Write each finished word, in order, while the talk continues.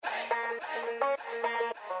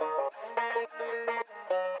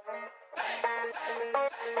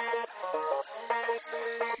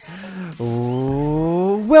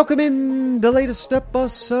Oh, welcome in the latest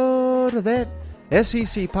episode of that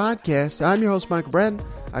SEC podcast. I'm your host, Michael Bratton.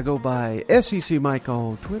 I go by SEC Mike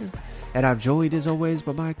on Twitter. And I'm joined, as always,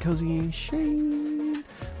 by my cousin Shane,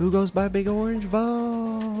 who goes by Big Orange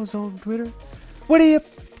Vols on Twitter. What are you up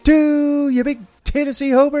to, you big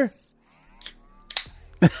Tennessee hober?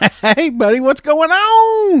 Hey, buddy, what's going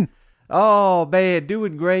on? Oh, man,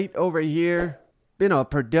 doing great over here. Been a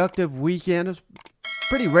productive weekend. It's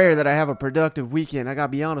pretty rare that I have a productive weekend, I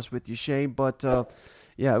gotta be honest with you, Shane. But,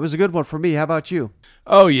 yeah, it was a good one for me. How about you?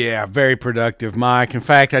 Oh, yeah, very productive, Mike. In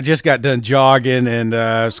fact, I just got done jogging, and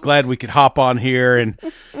I was glad we could hop on here and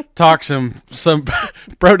talk some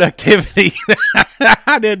productivity.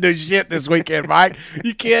 I didn't do shit this weekend, Mike.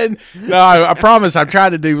 You kidding? No, I promise I'm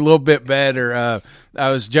trying to do a little bit better. I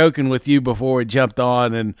was joking with you before we jumped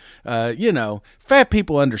on, and, fat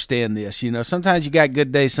people understand this. Sometimes you got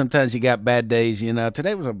good days, sometimes you got bad days.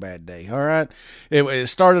 Today was a bad day, all right? It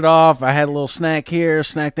started off, I had a little snack here,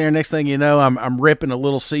 snack there. Next thing you know, I'm ripping a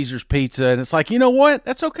Little Caesars pizza, and it's like, you know what?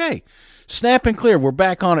 That's okay. Snap and clear. We're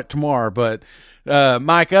back on it tomorrow. But,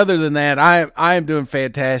 Mike, other than that, I am doing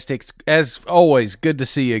fantastic. As always, good to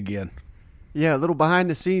see you again. Yeah, a little behind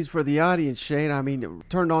the scenes for the audience, Shane. I mean,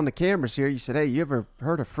 turned on the cameras here. You said, hey, you ever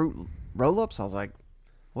heard of fruit roll-ups? I was like,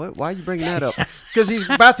 what? Why are you bringing that up? Because he's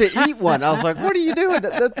about to eat one. I was like, what are you doing?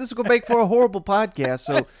 This is going to make for a horrible podcast.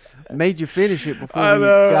 So made you finish it before we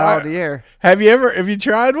got on the air. Have you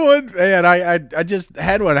tried one? Man, I just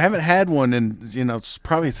had one. I haven't had one in, it's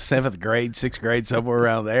probably 7th grade, 6th grade, somewhere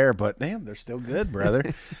around there. But, damn, they're still good,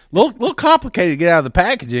 brother. little complicated to get out of the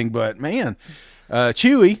packaging, but, man.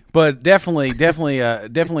 Chewy, but definitely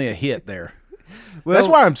a hit there. Well, that's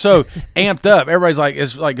why I'm so amped up. Everybody's like,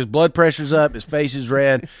 his blood pressure's up, his face is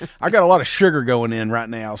red. I got a lot of sugar going in right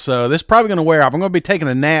now, so this is probably going to wear off. I'm going to be taking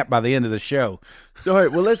a nap by the end of the show. All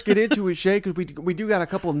right, well, let's get into it, Shay, because we do got a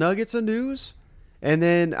couple of nuggets of news, and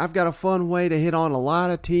then I've got a fun way to hit on a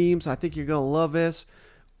lot of teams. I think you're going to love this.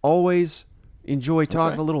 Always enjoy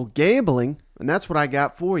talking a little gambling, and that's what I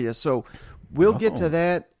got for you. So we'll get to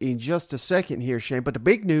that in just a second here, Shane. But the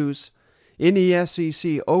big news in the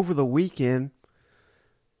SEC over the weekend,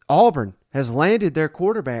 Auburn has landed their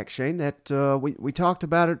quarterback, Shane. That we talked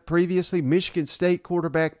about it previously. Michigan State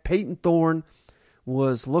quarterback Peyton Thorne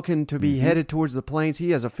was looking to be headed towards the Plains.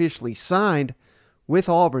 He has officially signed with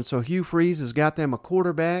Auburn. So Hugh Freeze has got them a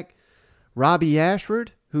quarterback. Robbie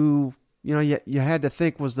Ashford, who you had to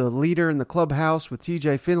think was the leader in the clubhouse with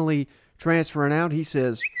TJ Finley transferring out, he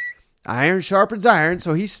says iron sharpens iron,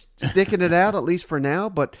 so he's sticking it out, at least for now.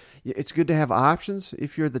 But it's good to have options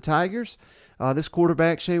if you're the Tigers. This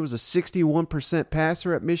quarterback, Shea, was a 61%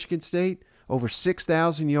 passer at Michigan State, over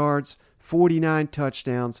 6,000 yards, 49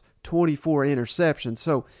 touchdowns, 24 interceptions.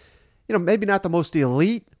 So, maybe not the most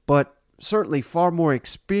elite, but certainly far more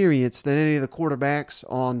experienced than any of the quarterbacks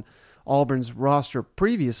on Auburn's roster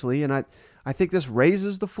previously. And I think this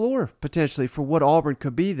raises the floor potentially for what Auburn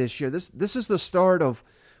could be this year. This is the start of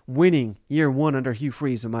winning year one under Hugh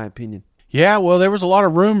Freeze, in my opinion. Yeah, well, there was a lot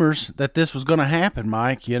of rumors that this was going to happen,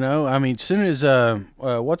 Mike. I mean, as soon as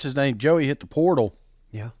what's his name, Joey hit the portal.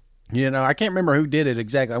 Yeah. I can't remember who did it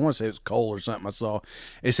exactly. I want to say it was Cole or something I saw.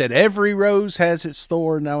 It said every rose has its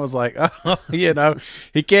thorn. And I was like,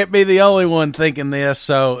 he can't be the only one thinking this.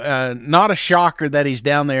 So not a shocker that he's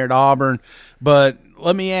down there at Auburn. But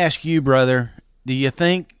let me ask you, brother, do you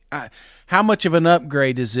think how much of an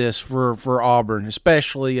upgrade is this for Auburn,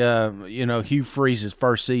 especially Hugh Freeze's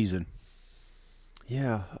first season?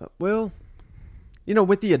 Yeah, well,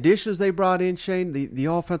 with the additions they brought in, Shane, the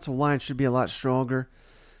offensive line should be a lot stronger.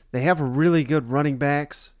 They have really good running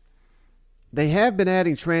backs. They have been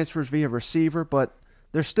adding transfers via receiver, but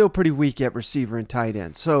they're still pretty weak at receiver and tight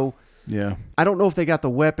end. So yeah, I don't know if they got the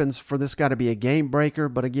weapons for this guy to be a game breaker,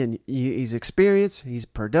 but again, he's experienced, he's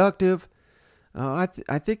productive. I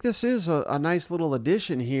think this is a nice little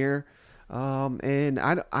addition here. And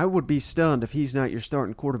I would be stunned if he's not your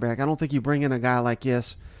starting quarterback. I don't think you bring in a guy like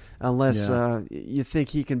this unless you think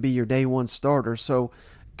he can be your day one starter. So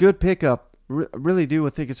good pickup. Really do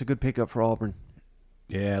think it's a good pickup for Auburn.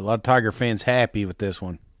 Yeah, a lot of Tiger fans happy with this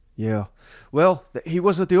one. Yeah. Well, he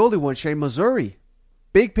wasn't the only one, Shane. Missouri,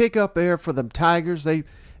 big pickup there for the Tigers. They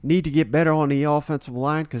need to get better on the offensive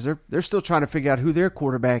line because they're still trying to figure out who their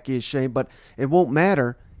quarterback is, Shane. But it won't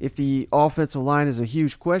matter if the offensive line is a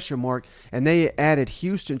huge question mark. And they added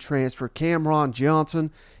Houston transfer Cameron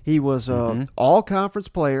Johnson. He was an all-conference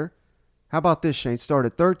player. How about this, Shane?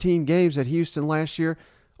 Started 13 games at Houston last year,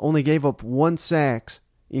 only gave up 1 sack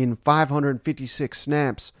in 556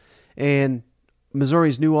 snaps. And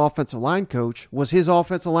Missouri's new offensive line coach was his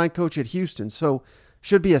offensive line coach at Houston. So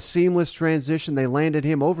should be a seamless transition. They landed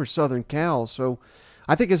him over Southern Cal. So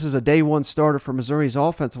I think this is a day one starter for Missouri's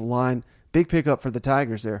offensive line. Big pickup for the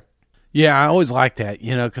Tigers there. Yeah, I always like that,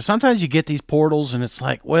 because sometimes you get these portals and it's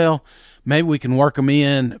like, well, maybe we can work them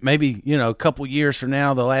in. Maybe, a couple years from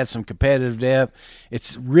now they'll add some competitive depth.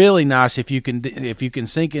 It's really nice if you can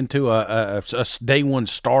sink into a day one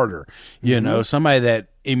starter, somebody that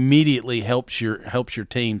immediately helps your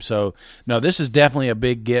team. So, no, this is definitely a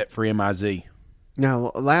big get for MIZ.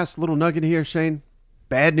 Now, last little nugget here, Shane.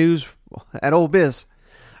 Bad news at Ole Miss.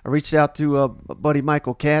 I reached out to buddy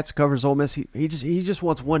Michael Katz, covers Ole Miss. He just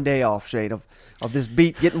wants one day off, Shane, of this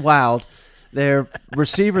beat getting wild. Their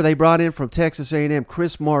receiver they brought in from Texas A&M,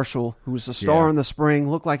 Chris Marshall, who was a star in the spring,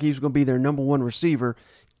 looked like he was going to be their number one receiver,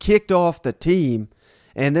 kicked off the team.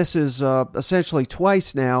 And this is essentially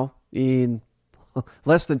twice now in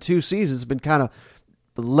less than 2 seasons, been kind of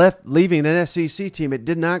leaving an SEC team. It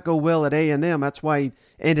did not go well at A&M. That's why he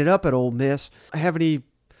ended up at Ole Miss. Have any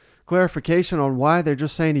clarification on why? They're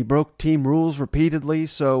just saying he broke team rules repeatedly.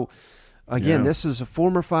 So, again, This is a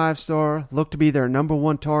former 5-star, looked to be their number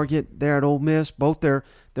one target there at Ole Miss. Both their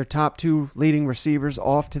top 2 leading receivers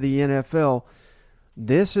off to the NFL.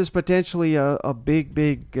 This is potentially a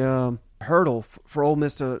big hurdle for Ole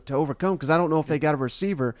Miss to overcome, because I don't know if they got a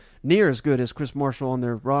receiver near as good as Chris Marshall on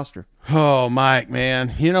their roster. Oh, Mike,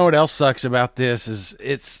 man. You know what else sucks about this is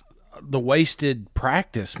it's the wasted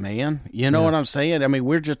practice, man. You know what I'm saying? I mean,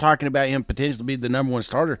 we're just talking about him potentially be the number one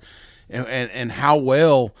starter, and how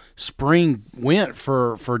well spring went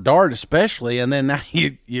for Dart especially, and then now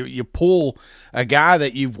you pull a guy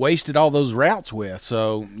that you've wasted all those routes with.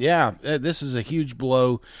 So, yeah, this is a huge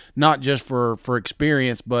blow, not just for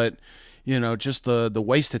experience, but just the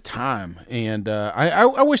waste of time. And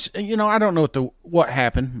I wish, I don't know what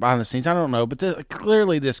happened behind the scenes. I don't know, but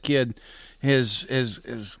clearly this kid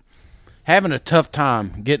is having a tough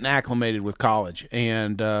time getting acclimated with college.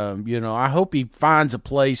 And, I hope he finds a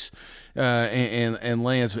place and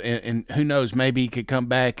lands. And who knows, maybe he could come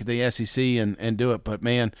back to the SEC and do it. But,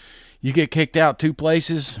 man, you get kicked out 2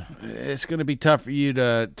 places, it's going to be tough for you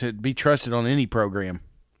to be trusted on any program.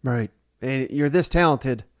 Right. And you're this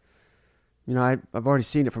talented. I've already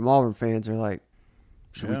seen it from Auburn fans. They're like,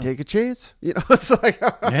 should we take a chance? It's like,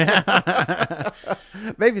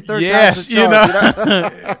 maybe third time's the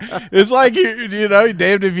charm. It's like,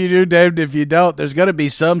 damned if you do, damned if you don't. There's going to be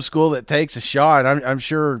some school that takes a shot. I'm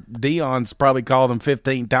sure Dion's probably called him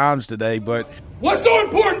 15 times today. But what's so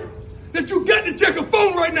important that you get to check a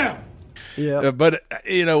phone right now? Yeah. But,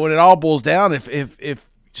 when it all boils down,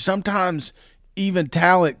 if sometimes even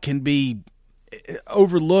talent can be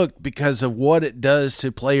overlooked because of what it does to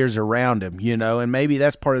players around him, and maybe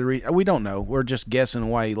that's part of the reason. We don't know. We're just guessing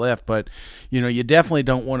why he left, but you definitely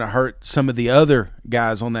don't want to hurt some of the other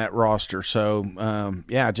guys on that roster. So,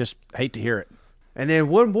 I just hate to hear it. And then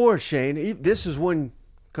one more, Shane. This is one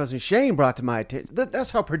cousin Shane brought to my attention.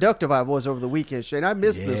 That's how productive I was over the weekend, Shane. I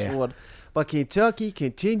missed this one. But Kentucky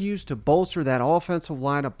continues to bolster that offensive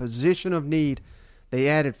line, a position of need. They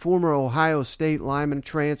added former Ohio State lineman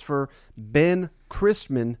transfer Ben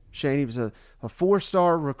Christman. Shane, he was a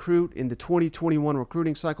 4-star recruit in the 2021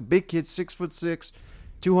 recruiting cycle. Big kid, 6'6",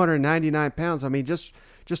 299 pounds. I mean, just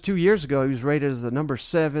 2 years ago, he was rated as the number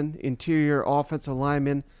 7 interior offensive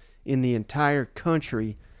lineman in the entire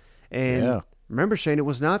country. And remember, Shane, it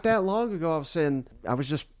was not that long ago I was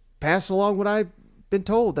just passing along what I've been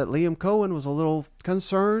told, that Liam Cohen was a little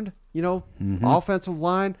concerned, offensive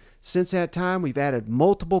line. Since that time, we've added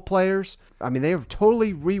multiple players. I mean, they have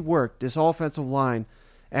totally reworked this offensive line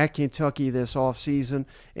at Kentucky this offseason.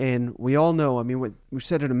 And we all know, I mean, we've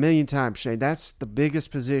said it a million times, Shane, that's the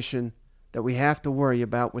biggest position that we have to worry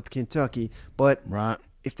about with Kentucky. But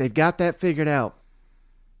if they've got that figured out,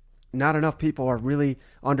 not enough people are really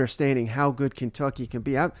understanding how good Kentucky can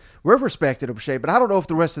be. We're respected them, Shay, but I don't know if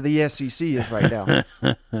the rest of the SEC is right now.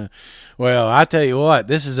 Well, I tell you what,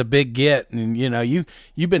 this is a big get, and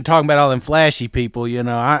you've been talking about all them flashy people, and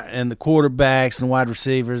the quarterbacks and wide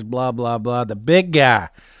receivers, blah blah blah. The big guy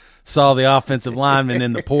saw the offensive lineman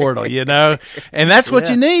in the portal, and that's what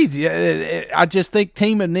you need. I just think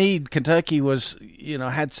team of need. Kentucky was,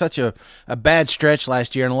 had such a bad stretch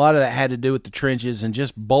last year, and a lot of that had to do with the trenches, and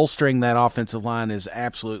just bolstering that offensive line is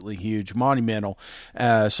absolutely huge, monumental.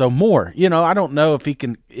 So more, I don't know if he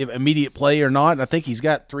can immediate play or not. I think he's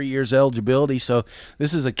got 3 years eligibility, so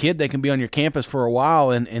this is a kid that can be on your campus for a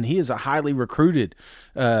while, and he is a highly recruited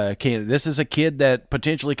candidate. This is a kid that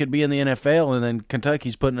potentially could be in the NFL, and then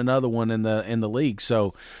Kentucky's putting another one in the league.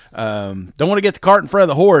 So don't want to get the cart in front of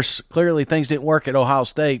the horse. Clearly things didn't work at Ohio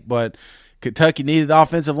State, but Kentucky needed the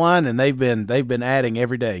offensive line, and they've been adding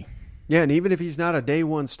every day. Yeah, and even if he's not a day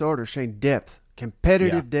one starter, Shane,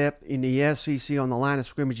 competitive depth in the SEC on the line of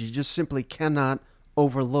scrimmage, you just simply cannot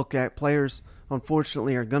overlook that. Players,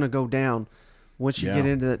 unfortunately, are going to go down once you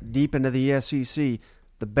get deep into the SEC.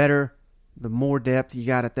 The more depth you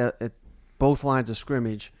got at both lines of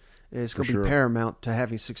scrimmage is going to be paramount to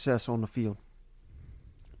having success on the field.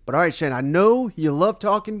 But all right, Shane, I know you love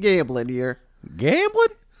talking gambling here. Gambling?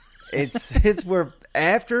 It's where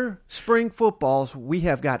after spring footballs, we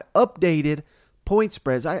have got updated point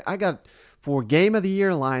spreads. I got for game of the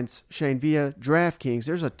year lines, Shane, via DraftKings.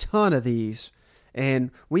 There's a ton of these, and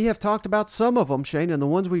we have talked about some of them, Shane, and the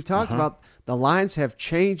ones we've talked about, the lines have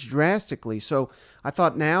changed drastically. So I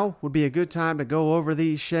thought now would be a good time to go over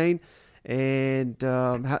these, Shane. And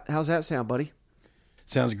how's that sound, buddy?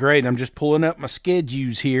 Sounds great. I'm just pulling up my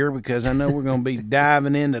schedules here because I know we're going to be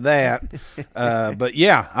diving into that. But,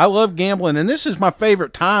 yeah, I love gambling, and this is my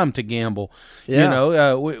favorite time to gamble. Yeah. You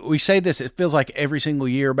know, we say this, it feels like every single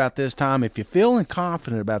year about this time. If you're feeling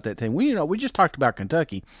confident about that team, we just talked about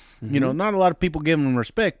Kentucky. Mm-hmm. You know, not a lot of people give them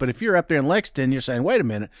respect, but if you're up there in Lexington, you're saying, wait a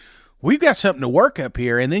minute, we've got something to work up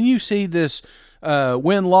here. And then you see this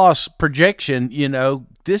win-loss projection, you know,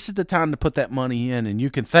 this is the time to put that money in, and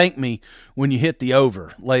you can thank me when you hit the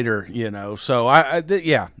over later, you know. So,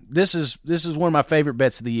 this is one of my favorite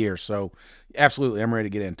bets of the year. So, absolutely, I'm ready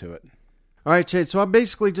to get into it. All right, Chad, so I'm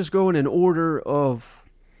basically just going in order of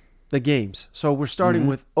the games. So, we're starting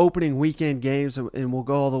with opening weekend games, and we'll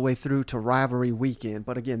go all the way through to rivalry weekend.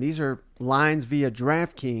 But, again, these are lines via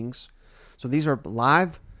DraftKings. So, these are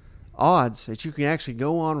live odds that you can actually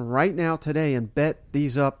go on right now today and bet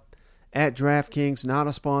these up at DraftKings, not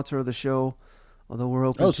a sponsor of the show, although we're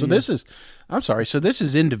open. Oh, so this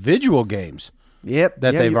is individual games. Yep,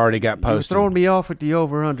 that they've already got posted. You're throwing me off with the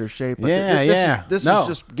over/under shape. But this is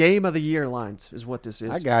just game of the year lines, is what this is.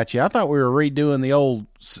 I got you. I thought we were redoing the old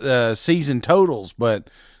season totals, but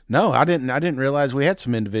no, I didn't. I didn't realize we had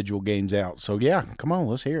some individual games out. So yeah, come on,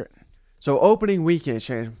 let's hear it. So opening weekend,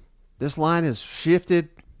 Shane, this line has shifted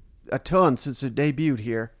a ton since it debuted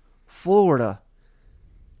here. Florida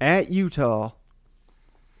at Utah.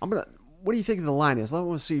 What do you think the line is? I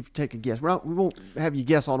want to see if you take a guess. We won't have you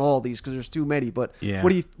guess on all these because there's too many. But what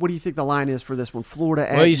do you think the line is for this one? Florida at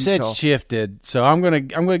Utah. Well, you said shifted, so I'm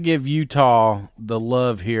gonna give Utah the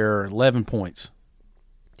love here. 11 points.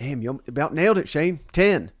 Damn, you about nailed it, Shane.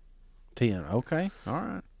 10. Okay, all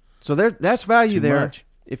right. So that's value there. Much.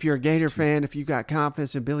 If you're a Gator fan, if you got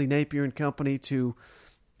confidence in Billy Napier and company to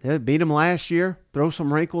beat them last year, throw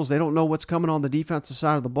some wrinkles. They don't know what's coming on the defensive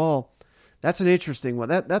side of the ball. That's an interesting one.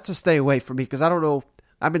 That's a stay away from me because I don't know.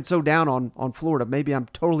 I've been so down on Florida. Maybe I'm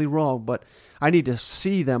totally wrong, but I need to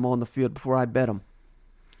see them on the field before I bet them.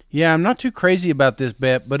 Yeah, I'm not too crazy about this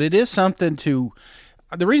bet, but it is something to –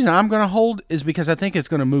 the reason I'm going to hold is because I think it's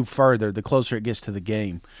going to move further the closer it gets to the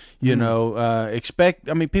game. You know,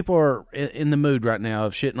 people are in the mood right now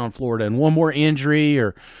of shitting on Florida, and one more injury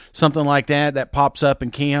or something like that pops up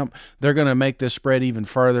in camp, they're going to make this spread even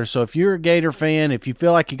further. So if you're a Gator fan, if you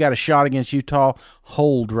feel like you got a shot against Utah,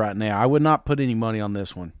 hold right now. I would not put any money on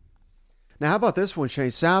this one. Now, how about this one,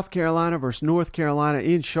 Shane? South Carolina versus North Carolina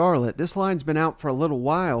in Charlotte. This line's been out for a little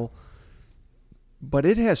while, but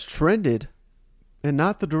it has trended and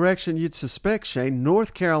not the direction you'd suspect, Shane.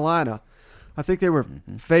 North Carolina, I think they were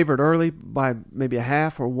favored early by maybe a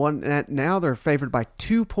half or one. And now they're favored by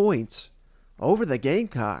 2 points over the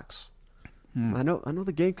Gamecocks. I know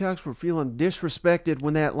the Gamecocks were feeling disrespected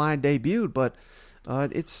when that line debuted, but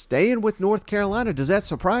it's staying with North Carolina. Does that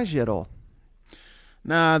surprise you at all?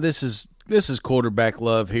 Nah, this is quarterback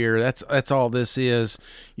love here. That's all this is.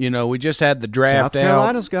 You know, we just had the draft South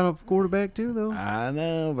Carolina's got a quarterback too, though. I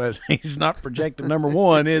know, but he's not projected number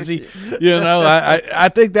one, is he? You know, I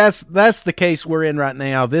think that's the case we're in right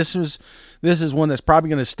now. This is one that's probably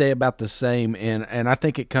going to stay about the same, and I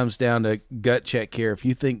think it comes down to gut check here. If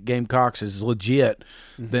you think Gamecocks is legit,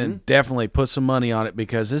 then definitely put some money on it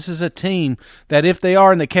because this is a team that if they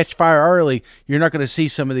are and they catch fire early, you're not going to see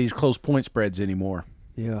some of these close point spreads anymore.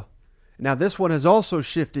 Yeah. Now, this one has also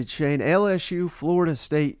shifted, Shane. LSU, Florida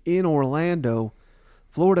State in Orlando.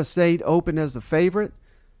 Florida State opened as the favorite.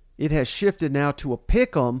 It has shifted now to a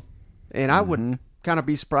pick-em, and I would kind of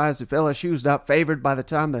be surprised if LSU's not favored by the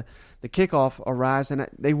time the kickoff arrives. And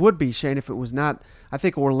they would be, Shane, if it was not. I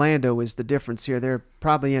think Orlando is the difference here. They're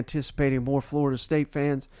probably anticipating more Florida State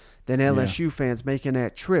fans than LSU fans making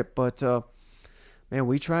that trip. But, man,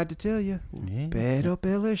 we tried to tell you, bet up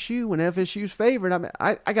LSU when FSU's favored.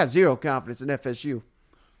 I got zero confidence in FSU.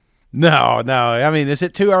 No. I mean, is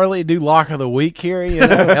it too early to do lock of the week here? You know,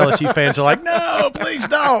 LSU fans are like, no, please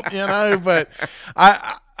don't. You know, but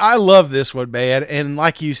I love this one, man. And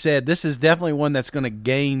like you said, this is definitely one that's going to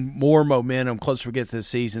gain more momentum closer we get to the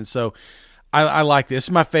season. So I like this. This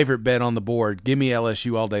is my favorite bet on the board. Give me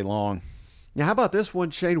LSU all day long. Now, how about this one,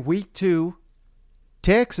 Shane? Week 2,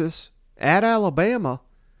 Texas at Alabama.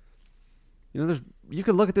 You know, you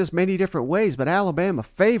can look at this many different ways, but Alabama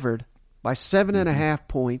favored by 7.5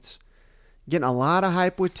 points. Getting a lot of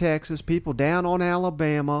hype with Texas. People down on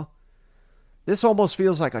Alabama. This almost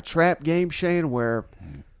feels like a trap game, Shane, where,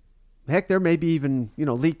 heck, there may be even,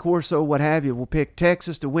 Lee Corso, what have you, will pick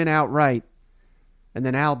Texas to win outright. And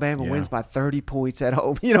then Alabama wins by 30 points at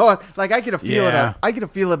home. Like I get a feel I get a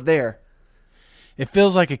feel of there. It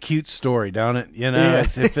feels like a cute story, don't it?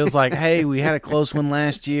 It feels like, hey, we had a close one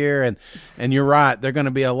last year, and you're right. There are going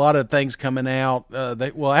to be a lot of things coming out.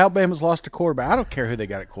 Alabama's lost a quarterback. I don't care who they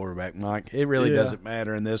got at quarterback, Mike. It really doesn't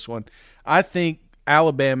matter in this one. I think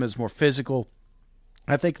Alabama is more physical.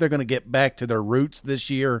 I think they're going to get back to their roots this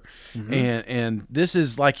year, and this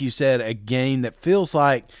is, like you said, a game that feels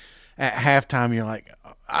like at halftime you're like,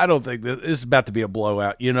 I don't think this is about to be a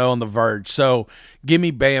blowout, on the verge. So give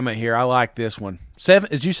me Bama here. I like this one. 7,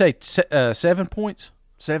 as you say, 7 points?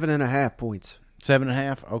 7.5 points.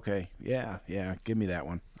 7.5? Okay. Yeah. Give me that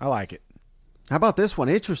one. I like it. How about this one?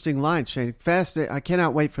 Interesting line, Shane. I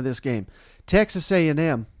cannot wait for this game. Texas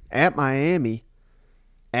A&M at Miami.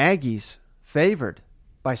 Aggies favored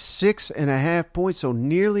by 6.5 points, so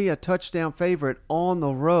nearly a touchdown favorite on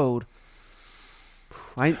the road.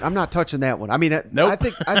 I'm not touching that one. I mean, nope.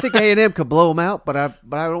 I think A&M could blow them out, but I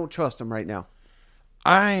don't trust them right now.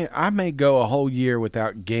 I may go a whole year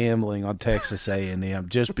without gambling on Texas A&M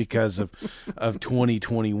just because of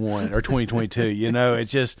 2021 or 2022.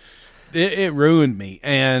 It's just it ruined me,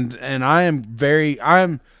 and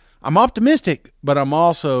I'm optimistic, but I'm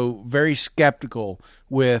also very skeptical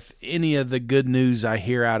with any of the good news I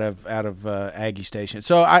hear out of Aggie Station.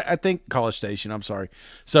 So I think College Station. I'm sorry.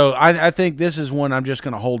 So I think this is one I'm just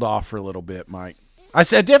going to hold off for a little bit, Mike. I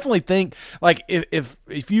definitely think, like,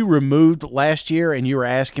 if you removed last year and you were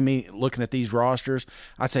asking me looking at these rosters,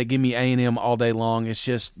 I'd say give me A&M all day long. It's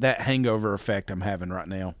just that hangover effect I'm having right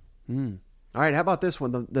now. All right, how about this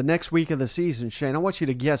one? The next week of the season, Shane. I want you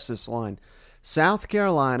to guess this line. South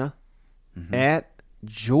Carolina at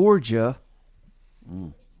Georgia.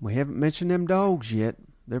 We haven't mentioned them dogs yet.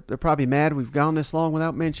 They're probably mad we've gone this long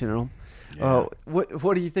without mentioning them. Yeah.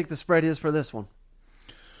 What do you think the spread is for this one?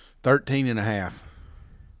 13.5.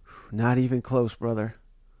 Not even close, brother.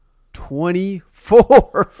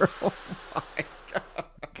 24. Oh my God.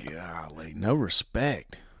 Golly, no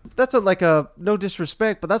respect. That's no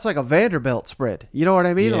disrespect, but that's like a Vanderbilt spread. You know what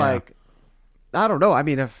I mean? Yeah. Like, I don't know. I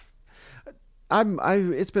mean,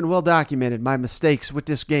 it's been well documented, my mistakes with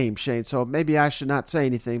this game, Shane, so maybe I should not say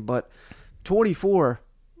anything, but 24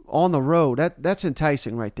 on the road, that's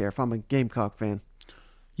enticing right there if I'm a Gamecock fan.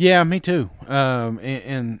 Yeah, me too.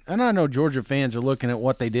 And I know Georgia fans are looking at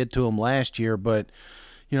what they did to them last year, but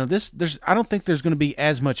I don't think there's going to be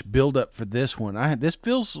as much buildup for this one. This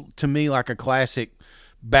feels to me like a classic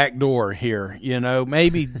backdoor here.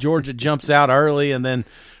 Maybe Georgia jumps out early and then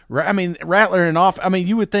Rattler and off. I mean,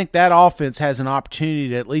 you would think that offense has an opportunity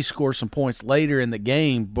to at least score some points later in the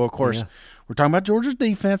game. But of course, we're talking about Georgia's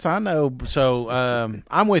defense. I know, so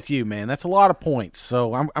I'm with you, man. That's a lot of points.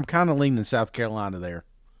 So I'm kind of leaning South Carolina there.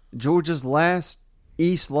 Georgia's last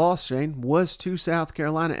East loss, Shane, was to South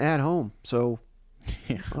Carolina at home. So,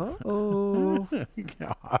 golly.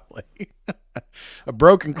 A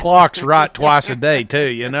broken clock's right twice a day, too.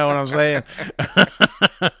 You know what I'm saying?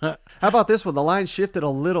 How about this one? The line shifted a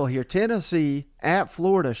little here. Tennessee at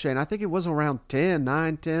Florida, Shane. I think it was around 10,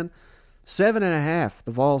 9, 10. 7.5.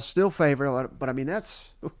 The Vols still favor, but I mean,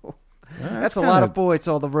 that's a lot of points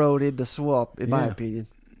on the road in the swamp, in my opinion.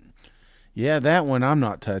 Yeah, that one I'm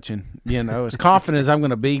not touching. As confident as I'm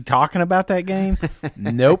going to be talking about that game,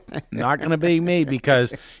 nope, not going to be me,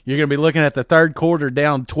 because you're going to be looking at the third quarter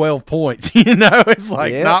down 12 points. It's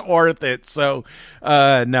like not worth it. So,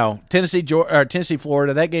 no, Tennessee,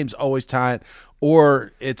 Florida, that game's always tight,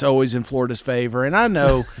 or it's always in Florida's favor. And I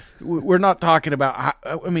know we're not talking about –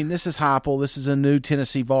 I mean, this is Heupel. This is a new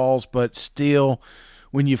Tennessee Vols, but still –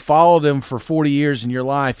 when you followed them for 40 years in your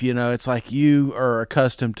life, it's like you are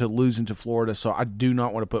accustomed to losing to Florida, so I do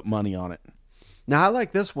not want to put money on it. Now, I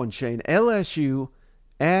like this one, Shane. LSU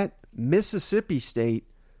at Mississippi State.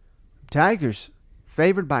 Tigers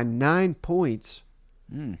favored by 9 points.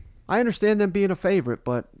 I understand them being a favorite,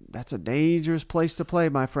 but that's a dangerous place to play,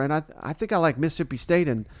 my friend. I think I like Mississippi State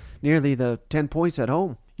and nearly the 10 points at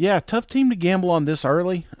home. Yeah, tough team to gamble on this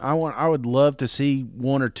early. I would love to see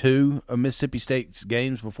one or two of Mississippi State's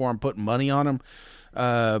games before I'm putting money on them.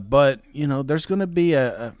 But there's going to be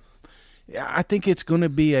I think it's going to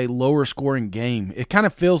be a lower scoring game. It kind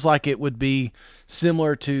of feels like it would be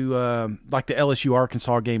similar to like the LSU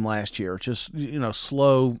Arkansas game last year. Just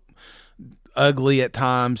slow, ugly at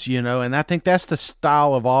times, and I think that's the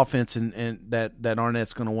style of offense and that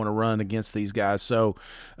Arnett's going to want to run against these guys. So,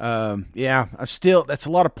 that's a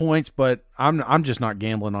lot of points, but I'm just not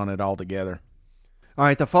gambling on it altogether. All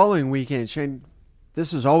right, the following weekend, Shane,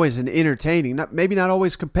 this is always an entertaining, maybe not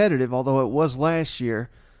always competitive, although it was last year.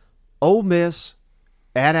 Ole Miss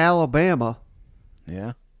at Alabama.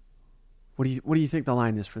 Yeah. What do you think the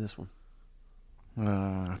line is for this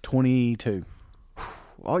one? 22.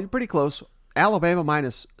 Well, you're pretty close. Alabama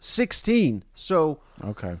minus 16. So,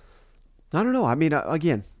 okay. I don't know. I mean,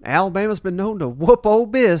 again, Alabama's been known to whoop Ole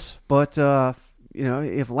Miss, but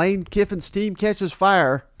if Lane Kiffin's team catches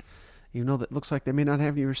fire, that looks like they may not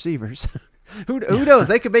have any receivers. Who knows?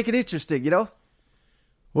 They could make it interesting,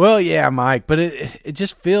 Well, yeah, Mike, but it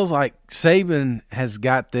just feels like Saban has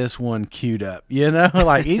got this one queued up,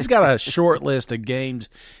 Like he's got a short list of games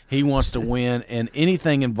he wants to win, and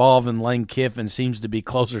anything involving Lane Kiffin seems to be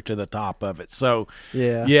closer to the top of it. So,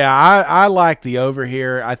 I like the over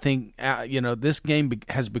here. I think, this game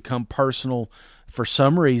has become personal for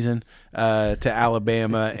some reason to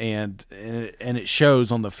Alabama, and it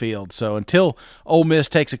shows on the field. So until Ole Miss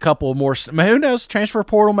takes a couple more, who knows? Transfer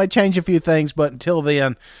portal may change a few things, but until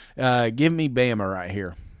then, give me Bama right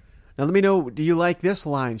here. Now let me know. Do you like this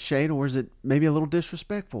line, Shane, or is it maybe a little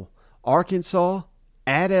disrespectful? Arkansas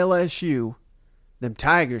at LSU, them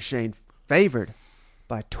Tigers, Shane, favored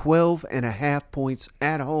by 12.5 points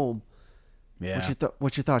at home. Yeah.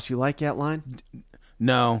 What's your thoughts? You like that line?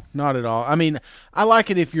 No, not at all. I mean, I like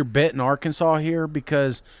it if you're betting Arkansas here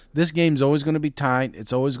because this game's always going to be tight.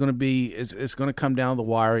 It's always going to be it's going to come down the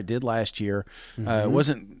wire. It did last year. Mm-hmm. It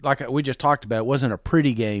wasn't like we just talked about. It wasn't a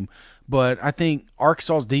pretty game, but I think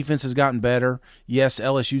Arkansas's defense has gotten better. Yes,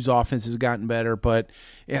 LSU's offense has gotten better, but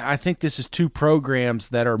I think this is two programs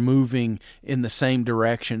that are moving in the same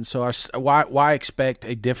direction. So why expect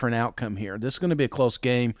a different outcome here? This is going to be a close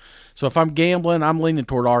game. So if I'm gambling, I'm leaning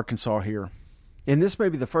toward Arkansas here. And this may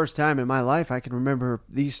be the first time in my life I can remember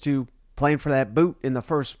these two playing for that boot in the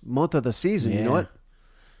first month of the season. Yeah. You know what?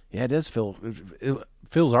 Yeah, it does feel it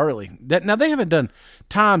feels early. Now they haven't done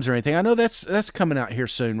times or anything. I know that's coming out here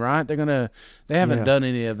soon, right? They haven't done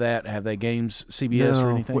any of that. Have they? Games, CBS or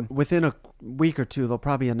anything? Within a week or two, they'll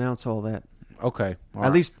probably announce all that. Okay, all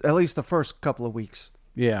at least the first couple of weeks.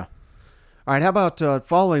 Yeah. All right. How about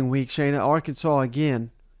following week, Shayna? Arkansas again.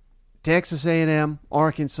 Texas A&M,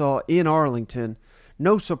 Arkansas in Arlington.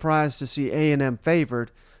 No surprise to see A&M favored,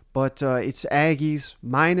 but it's Aggies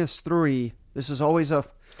 -3. This is always a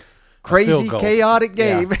crazy, chaotic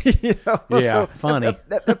game. Yeah, funny.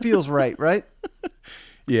 That feels right?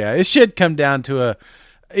 Yeah, it should come down to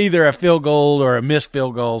either a field goal or a missed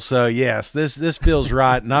field goal. So yes, this feels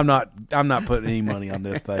right, and I'm not putting any money on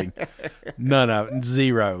this thing. None of it,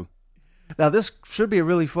 zero. Now this should be a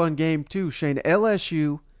really fun game too, Shane.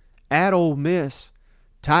 LSU at Ole Miss,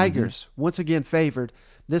 Tigers once again favored,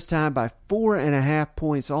 this time by 4.5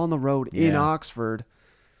 points on the road in Oxford.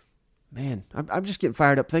 Man, I'm just getting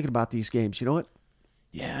fired up thinking about these games. You know what?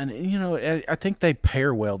 Yeah, and I think they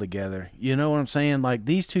pair well together. You know what I'm saying? Like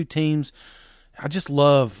these two teams, I just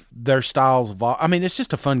love their styles of. I mean, it's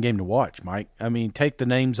just a fun game to watch, Mike. I mean, take the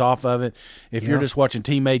names off of it. If you're just watching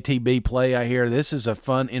Team A, Team B play, I hear this is a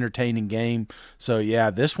fun, entertaining game. So yeah,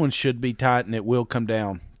 this one should be tight, and it will come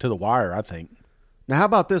down to the wire, I think. Now, how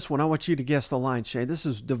about this one? I want you to guess the line, Shane. This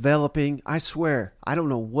is developing. I swear, I don't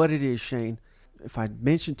know what it is, Shane. If I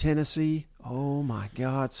mention Tennessee, oh my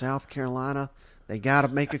God, South Carolina, they got to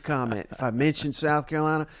make a comment. If I mention South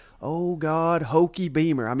Carolina, oh God, Hokie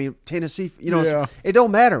Beamer. I mean, Tennessee, it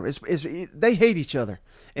don't matter. They hate each other.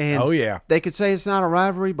 And they could say it's not a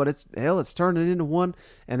rivalry, but it's turning into one,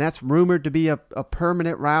 and that's rumored to be a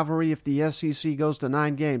permanent rivalry if the SEC goes to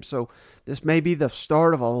 9 games. So this may be the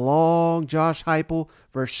start of a long Josh Heupel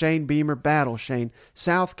versus Shane Beamer battle, Shane.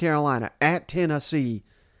 South Carolina at Tennessee.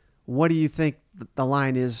 What do you think the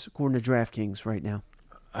line is according to DraftKings right now?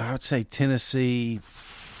 I would say Tennessee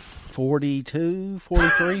 42,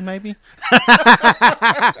 43 maybe.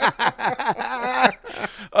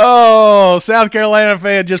 Oh, South Carolina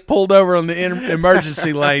fan just pulled over on the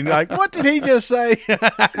emergency lane. Like, what did he just say?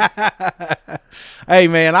 Hey,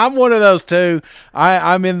 man, I'm one of those too.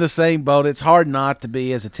 I'm in the same boat. It's hard not to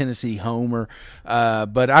be as a Tennessee homer,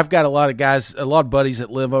 but I've got a lot of buddies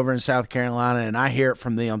that live over in South Carolina, and I hear it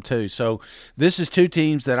from them too. So this is two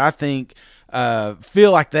teams that I think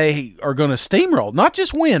feel like they are going to steamroll, not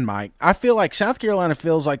just win, Mike. I feel like South Carolina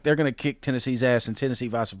feels like they're going to kick Tennessee's ass and Tennessee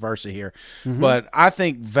vice versa here. Mm-hmm. But I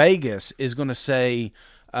think Vegas is going to say,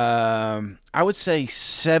 I would say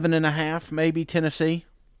 7.5, maybe Tennessee.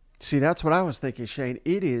 See, that's what I was thinking, Shane.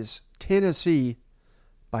 It is Tennessee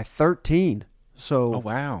by 13. So, oh,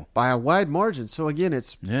 wow. By a wide margin. So, again,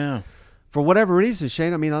 it's for whatever reason,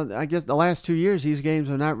 Shane. I mean, I guess the last 2 years, these games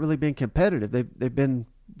have not really been competitive. They've been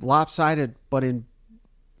lopsided, but in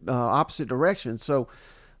opposite directions. So,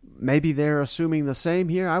 maybe they're assuming the same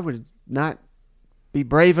here. I would not be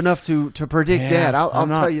brave enough to predict that. I'll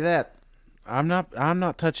tell you that. I'm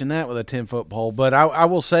not touching that with a 10-foot pole, but I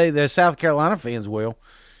will say the South Carolina fans will.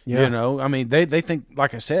 Yeah. You know, I mean, they think,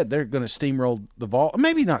 like I said, they're going to steamroll the Vol.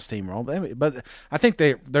 Maybe not steamroll, but I think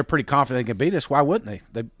they're pretty confident they can beat us. Why wouldn't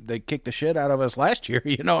they? They kicked the shit out of us last year.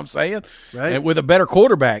 You know what I'm saying? Right. And with a better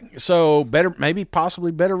quarterback, so maybe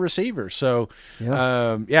possibly better receivers. So,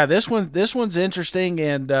 this one's interesting,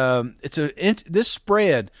 and this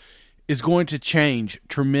spread is going to change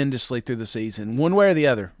tremendously through the season, one way or the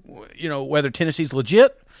other. You know, whether Tennessee's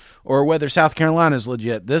legit or whether South Carolina is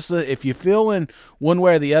legit. If you feel in one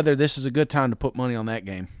way or the other, this is a good time to put money on that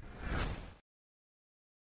game.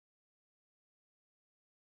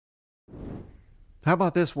 How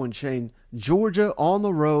about this one, Shane? Georgia on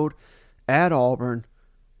the road at Auburn.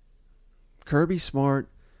 Kirby Smart,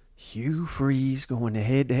 Hugh Freeze going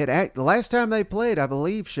head-to-head. The last time they played, I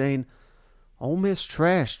believe, Shane, Ole Miss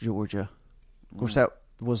trashed Georgia. Of course, that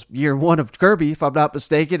was year one of Kirby, if I'm not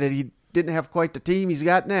mistaken, and he didn't have quite the team he's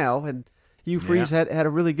got now, and Hugh Freeze had a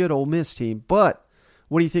really good Ole Miss team. But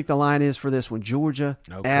what do you think the line is for this one? Georgia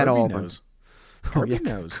at Kirby Auburn. Knows. Kirby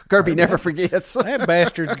knows. Kirby never forgets. That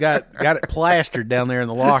bastard's got it plastered down there in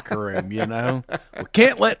the locker room, you know. We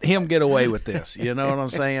can't let him get away with this, you know what I'm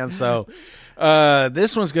saying? So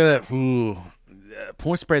this one's going to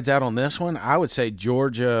point spreads out on this one. I would say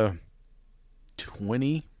Georgia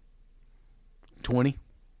 20.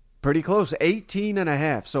 Pretty close,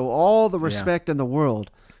 18.5. So all the respect in the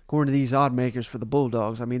world, according to these odd makers, for the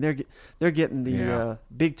Bulldogs. I mean, they're getting the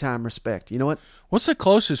big time respect. You know what? What's the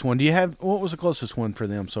closest one? What was the closest one for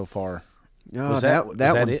them so far? Was that one,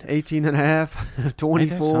 18.5,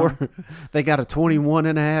 24. They got a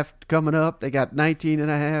 21.5 coming up. They got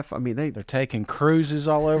 19.5. I mean, they're taking cruises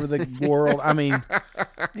all over the world. I mean,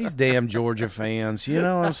 these damn Georgia fans, you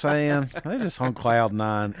know what I'm saying? They're just on cloud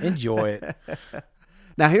nine. Enjoy it.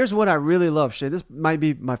 Now, here's what I really love, Shay. This might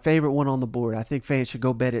be my favorite one on the board. I think fans should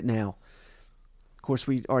go bet it now. Of course,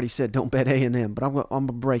 we already said don't bet A&M, but I'm going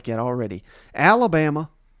to break it already. Alabama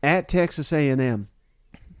at Texas A&M.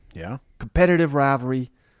 Yeah. Competitive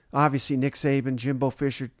rivalry. Obviously, Nick Saban, Jimbo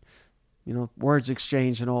Fisher, you know, words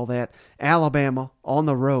exchanged and all that. Alabama on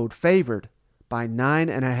the road, favored by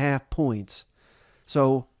 9.5 points.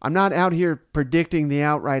 So I'm not out here predicting the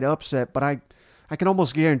outright upset, but I can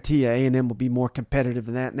almost guarantee you A&M will be more competitive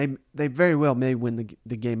than that, and they very well may win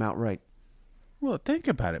the game outright. Well, think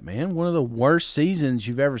about it, man. One of the worst seasons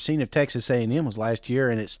you've ever seen of Texas A&M was last year,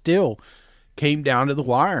 and it still came down to the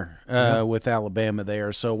wire with Alabama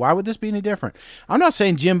there. So why would this be any different? I'm not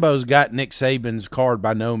saying Jimbo's got Nick Saban's card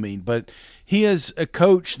by no means, but he is a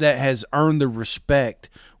coach that has earned the respect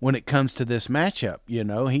when it comes to this matchup. You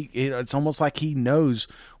know, it's almost like he knows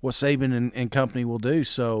what Saban and company will do.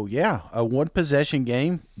 So, yeah, a one-possession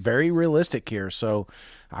game, very realistic here. So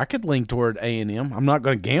I could lean toward A&M. I'm not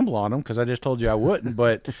going to gamble on them because I just told you I wouldn't.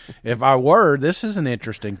 But if I were, this is an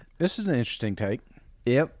interesting take.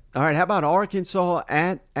 Yep. All right, how about Arkansas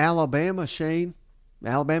at Alabama, Shane?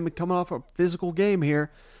 Alabama coming off a physical game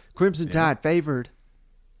here. Crimson Tide favored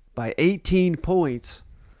by 18 points,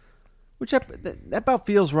 which that about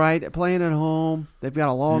feels right. Playing at home, they've got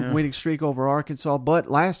a long winning streak over Arkansas.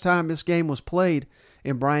 But last time this game was played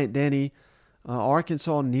in Bryant-Denny,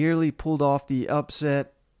 Arkansas nearly pulled off the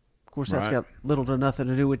upset. Of course, that's got little to nothing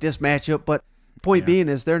to do with this matchup, but point being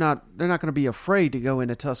is they're not going to be afraid to go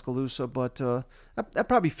into Tuscaloosa, but that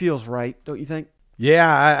probably feels right, don't you think?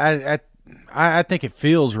 Yeah, I think it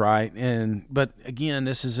feels right, but again,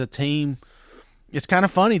 this is a team. It's kind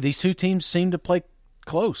of funny. These two teams seem to play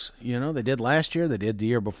close. You know, they did last year, they did the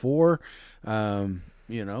year before. You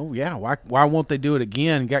why won't they do it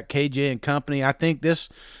again? Got KJ and company. I think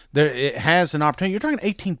it has an opportunity. You're talking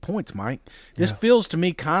 18 points, Mike. This feels to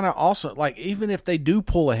me kind of also like even if they do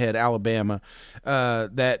pull ahead Alabama,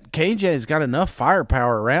 that KJ has got enough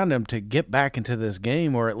firepower around him to get back into this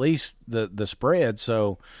game or at least the spread.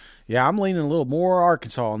 So, yeah, I'm leaning a little more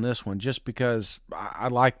Arkansas on this one just because I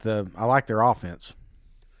like their offense.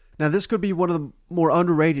 Now, this could be one of the more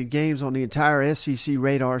underrated games on the entire SEC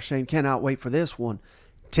radar. Shane, cannot wait for this one.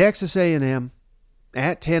 Texas A&M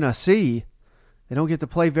at Tennessee. They don't get to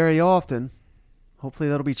play very often. Hopefully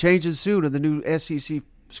that'll be changing soon in the new SEC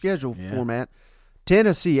schedule format.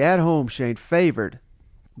 Tennessee at home, Shane, favored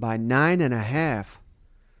by 9.5.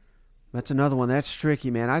 That's another one. That's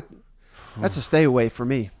tricky, man. That's a stay away for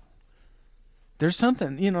me. There's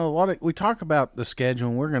something, we talk about the schedule,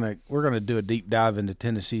 and we're gonna do a deep dive into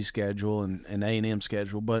Tennessee's schedule and A&M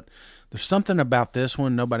schedule, but there's something about this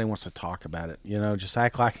one nobody wants to talk about it. Just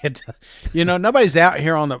act like it. Nobody's out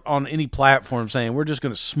here on any platform saying we're just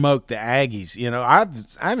gonna smoke the Aggies.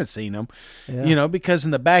 I haven't seen them. Yeah. Because in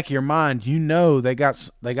the back of your mind, they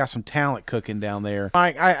got some talent cooking down there.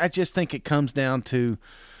 I just think it comes down to.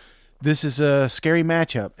 This is a scary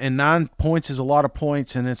matchup, and 9 points is a lot of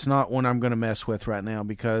points, and it's not one I'm going to mess with right now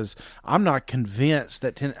because I'm not convinced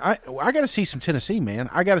that I got to see some Tennessee, man.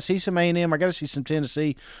 I got to see some A&M. I got to see some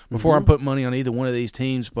Tennessee before I'm putting money on either one of these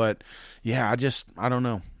teams. But, yeah, I don't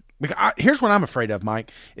know. Here's what I'm afraid of,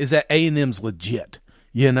 Mike, is that A&M's legit.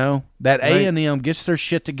 That A&M gets their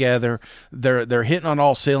shit together. They're hitting on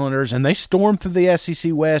all cylinders, and they storm through the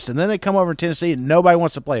SEC West, and then they come over to Tennessee, and nobody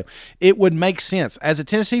wants to play them. It would make sense. As a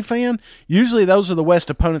Tennessee fan, usually those are the West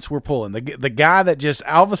opponents we're pulling. The guy that just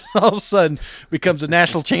all of a sudden becomes a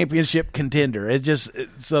national championship contender.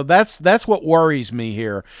 So that's what worries me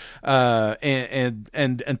here. And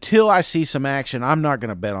until I see some action, I'm not going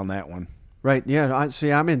to bet on that one. Right, yeah.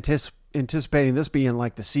 I'm anticipating this being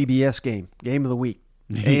like the CBS game of the week.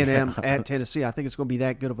 A&M at Tennessee. I think it's going to be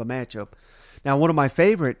that good of a matchup. Now, one of my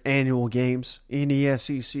favorite annual games in the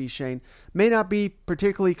SEC, Shane, may not be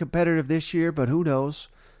particularly competitive this year, but who knows?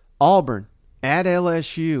 Auburn at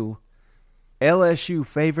LSU. LSU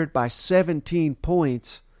favored by 17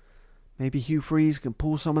 points. Maybe Hugh Freeze can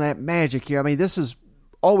pull some of that magic here. I mean, this is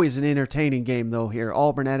always an entertaining game, though, here.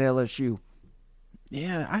 Auburn at LSU.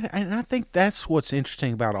 Yeah, I think that's what's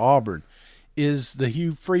interesting about Auburn. Is the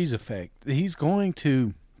Hugh Freeze effect. He's going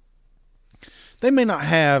to – they may not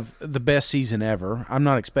have the best season ever. I'm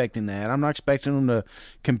not expecting that. I'm not expecting them to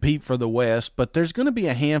compete for the West, but there's going to be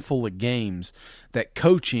a handful of games that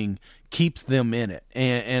coaching keeps them in it.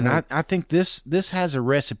 And right. I think this has a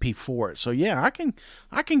recipe for it. So, yeah, I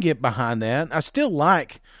can get behind that. I still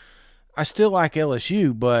like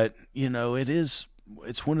LSU, but,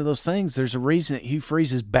 it's one of those things. There's a reason that Hugh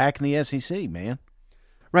Freeze is back in the SEC, man.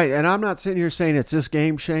 Right, and I'm not sitting here saying it's this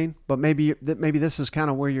game, Shane, but maybe this is kind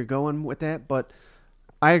of where you're going with that, but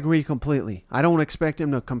I agree completely. I don't expect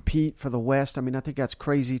him to compete for the West. I mean, I think that's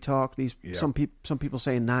crazy talk. Some people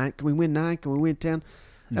saying 9. Can we win 9? Can we win 10?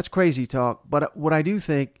 That's crazy talk. But what I do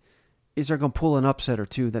think is they're going to pull an upset or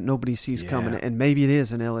two that nobody sees coming, and maybe it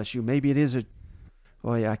is an LSU. Maybe it is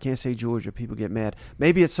I can't say Georgia. People get mad.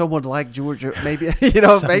 Maybe it's someone like Georgia. Maybe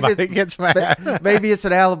Somebody gets mad. Maybe it's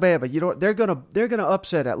an Alabama. They're gonna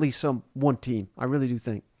upset at least one team. I really do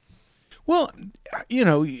think. Well,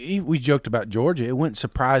 we joked about Georgia. It wouldn't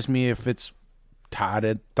surprise me if it's tied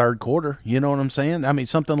at third quarter. You know what I'm saying? I mean,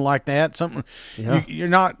 something like that. Something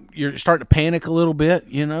you're starting to panic a little bit.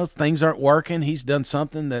 Things aren't working. He's done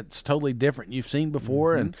something that's totally different you've seen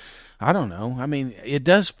before, and I don't know. I mean, it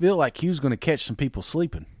does feel like Hugh's going to catch some people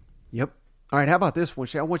sleeping. Yep. All right, how about this one?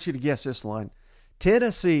 I want you to guess this line.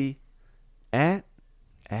 Tennessee at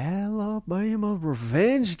Alabama,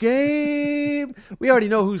 revenge game. We already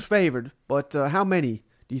know who's favored, but how many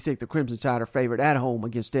do you think the Crimson Tide are favored at home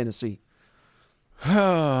against Tennessee?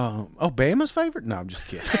 Bama's favored? No, I'm just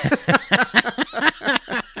kidding.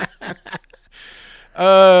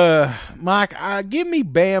 Mike, give me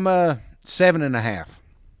Bama 7.5.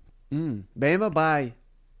 Bama by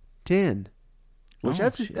 10, which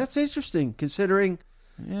that's interesting considering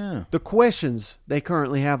the questions they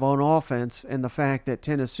currently have on offense and the fact that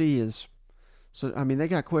Tennessee is. So I mean they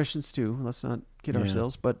got questions too. Let's not kid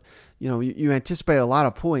ourselves, but you anticipate a lot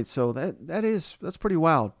of points, so that's pretty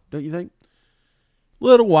wild, don't you think?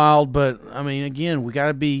 Little wild, but I mean again we got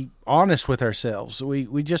to be honest with ourselves.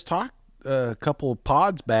 We just talked a couple of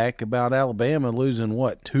pods back about Alabama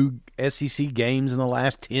losing 2 SEC games in the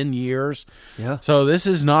last 10 years. Yeah. So this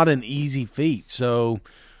is not an easy feat. So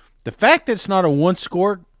the fact that it's not a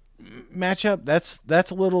one-score matchup,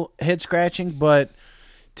 that's a little head-scratching, but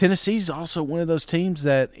Tennessee's also one of those teams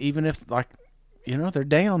that even if, they're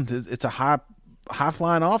down, it's a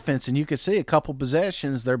high-flying offense, and you could see a couple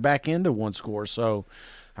possessions, they're back into one score. So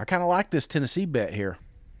I kind of like this Tennessee bet here.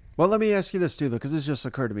 Well, let me ask you this, too, though, because this just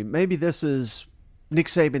occurred to me. Maybe this is Nick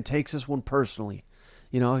Saban takes this one personally.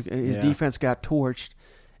 His defense got torched,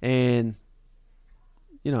 and,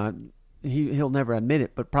 he'll never admit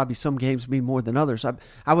it, but probably some games mean more than others.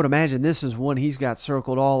 I would imagine this is one he's got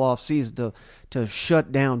circled all off season to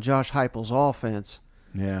shut down Josh Heupel's offense.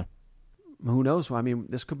 Yeah. Who knows? I mean,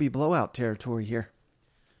 this could be blowout territory here.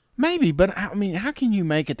 Maybe, but I mean, how can you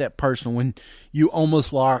make it that personal when you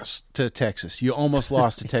almost lost to Texas? You almost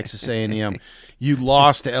lost to Texas A&M. You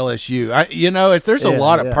lost to LSU. There's a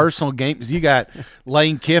lot of personal games. You got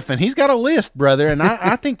Lane Kiffin. He's got a list, brother, and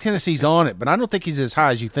I think Tennessee's on it, but I don't think he's as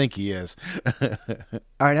high as you think he is. All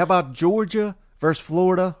right, how about Georgia versus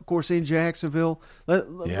Florida? Of course, in Jacksonville. Let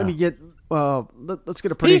me get. Let's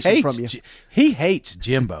get a prediction from you. He hates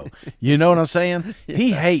Jimbo. You know what I'm saying? Yeah.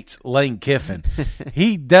 He hates Lane Kiffin.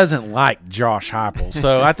 He doesn't like Josh Heupel.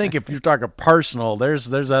 So I think if you're talking personal,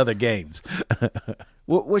 there's other games.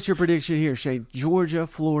 What's your prediction here, Shane? Georgia,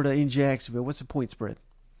 Florida, in Jacksonville. What's the point spread?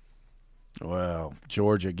 Well,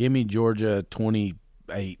 Georgia. Give me Georgia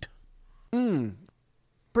 28.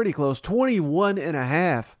 Pretty close.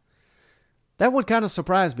 21.5. That would kind of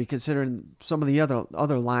surprise me considering some of the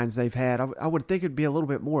other lines they've had. I would think it'd be a little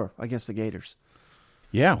bit more against the Gators.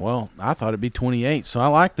 Yeah, well, I thought it'd be 28, so I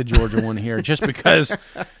like the Georgia one here just because,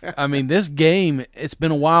 I mean, this game, it's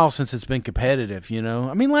been a while since it's been competitive,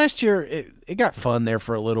 I mean, last year it got fun there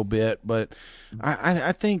for a little bit, but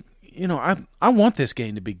I think, I want this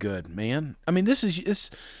game to be good, man. I mean,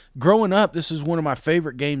 growing up, this is one of my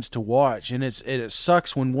favorite games to watch, and it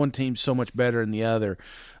sucks when one team's so much better than the other.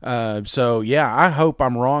 So, yeah, I hope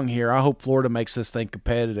I'm wrong here. I hope Florida makes this thing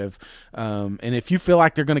competitive. And if you feel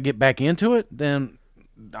like they're going to get back into it, then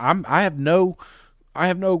I have no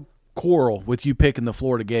quarrel with you picking the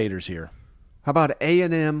Florida Gators here. How about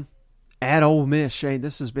A&M at Ole Miss, Shane?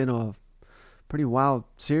 This has been a pretty wild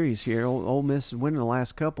series here. Ole Miss is winning the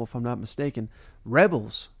last couple, if I'm not mistaken.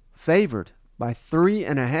 Rebels favored by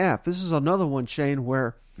 3.5. This is another one, Shane,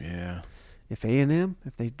 where if A&M,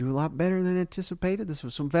 if they do a lot better than anticipated, this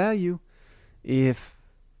was some value. If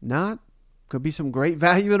not, could be some great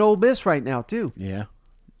value at Ole Miss right now, too. Yeah.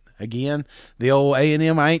 Again, the old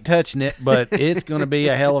A&M, I ain't touching it, but it's going to be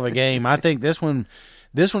a hell of a game. I think this one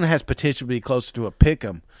has potential to be closer to a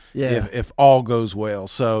pick'em if all goes well.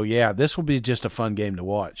 So, yeah, this will be just a fun game to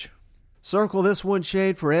watch. Circle this one,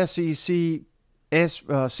 Shade, for SEC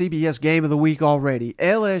CBS Game of the Week already.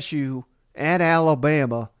 LSU at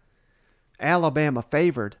Alabama. Alabama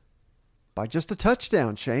favored by just a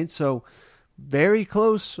touchdown, Shane. So, very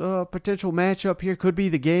close potential matchup here. Could be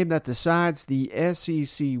the game that decides the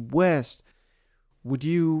SEC West. Where do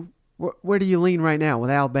you lean right now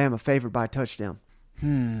with Alabama favored by a touchdown?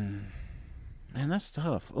 Man, that's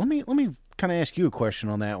tough. Let me kind of ask you a question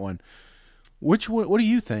on that one. What do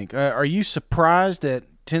you think? Are you surprised at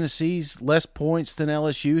Tennessee's less points than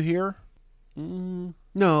LSU here?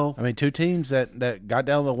 No. I mean, two teams that got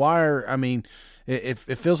down the wire. I mean, it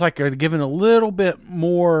feels like they're giving a little bit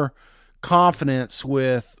more confidence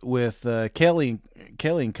with Kelly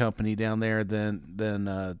and company down there than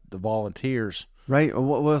the Volunteers. Right.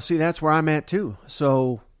 Well, see, that's where I'm at too.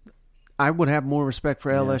 So I would have more respect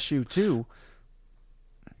for LSU too.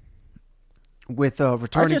 With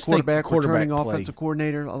returning quarterback, returning offensive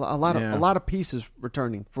coordinator, a lot of pieces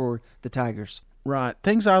returning for the Tigers. Right.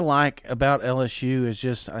 Things I like about LSU is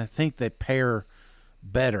just I think they pair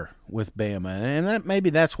better with Bama, and maybe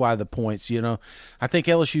that's why the points. I think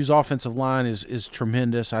LSU's offensive line is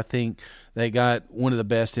tremendous. I think they got one of the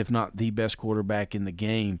best, if not the best, quarterback in the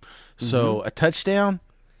game. So a touchdown.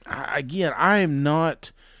 I am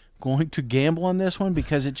not going to gamble on this one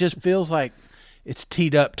because it just feels like it's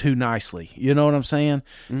teed up too nicely. You know what I'm saying?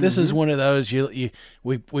 This is one of those we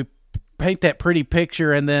paint that pretty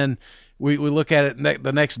picture, and then we look at it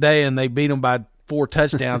the next day, and they beat them by 4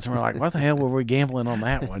 touchdowns, and we're like, what the hell were we gambling on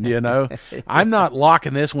that one? I'm not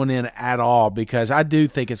locking this one in at all because I do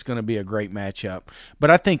think it's going to be a great matchup.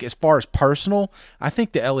 But I think as far as personal, I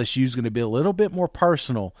think the LSU is going to be a little bit more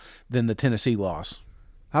personal than the Tennessee loss.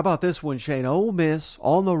 How about this one, Shane? Ole Miss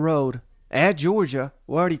on the road at Georgia.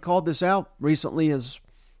 We already called this out recently as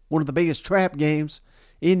one of the biggest trap games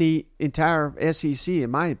in the entire SEC,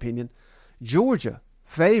 in my opinion. Georgia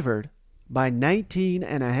favored by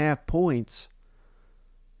 19.5 points.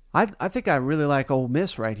 I think I really like Ole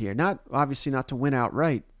Miss right here. Obviously not to win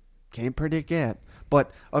outright. Can't predict yet.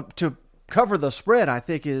 But to cover the spread, I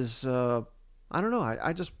think is, I don't know.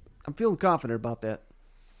 I'm feeling confident about that.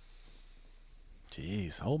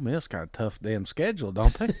 Jeez, Ole Miss got a tough damn schedule,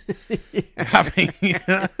 don't they? I mean,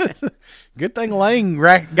 good thing Lane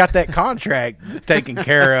got that contract taken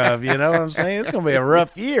care of. You know what I'm saying? It's going to be a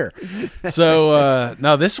rough year. So,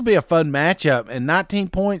 no, this will be a fun matchup. And 19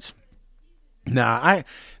 points,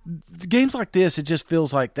 games like this, it just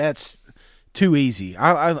feels like that's too easy.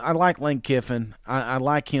 I like Lane Kiffin. I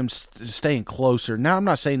like him staying closer. Now, I'm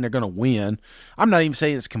not saying they're going to win. I'm not even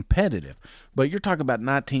saying it's competitive. But you're talking about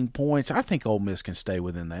 19 points. I think Ole Miss can stay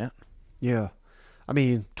within that. Yeah. I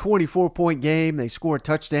mean, 24-point game. They score a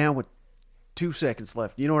touchdown with 2 seconds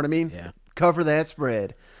left. You know what I mean? Yeah. Cover that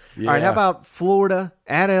spread. Yeah. All right, how about Florida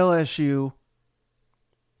at LSU?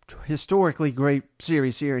 Historically great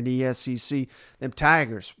series here in the SEC. Them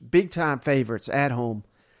Tigers, big-time favorites at home.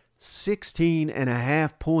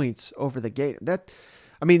 16.5 points over the Gators.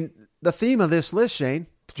 The theme of this list, Shane,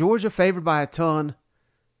 Georgia favored by a ton.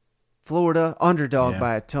 Florida underdog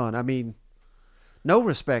by a ton. I mean, no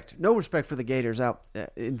respect for the Gators out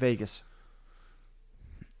in Vegas.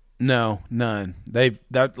 No, none.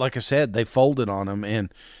 Like I said, they folded on them,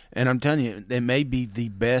 and I'm telling you, they may be the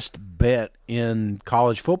best bet in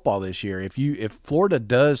college football this year. If Florida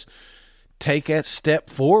does take that step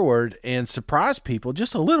forward and surprise people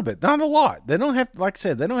just a little bit, not a lot. They don't have, like I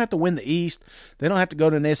said, they don't have to win the East. They don't have to go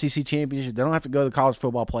to an SEC championship. They don't have to go to the college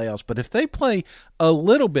football playoffs. But if they play a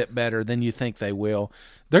little bit better than you think they will,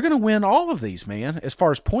 they're going to win all of these, man, as far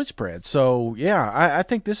as point spread. So, yeah, I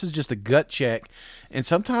think this is just a gut check. And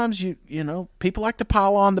sometimes, you know, people like to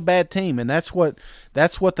pile on the bad team, and that's what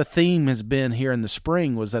the theme has been here in the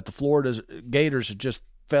spring, was that the Florida Gators are just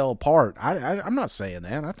fell apart. I'm not saying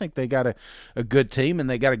that. I think they got a good team and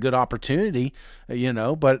they got a good opportunity, you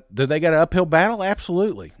know, but do they got an uphill battle?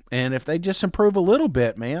 Absolutely. And if they just improve a little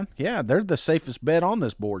bit, man, yeah, they're the safest bet on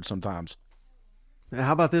this board sometimes. Now,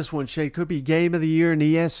 how about this one, Shay? Could be game of the year in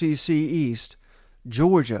the SEC East.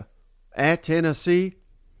 Georgia at Tennessee.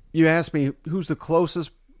 You asked me who's the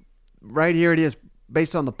closest. Right here it is,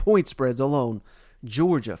 based on the point spreads alone.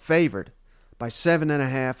 Georgia favored by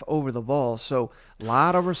 7.5 over the Vols. So a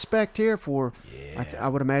lot of respect here for, I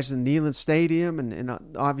would imagine, Neyland Stadium and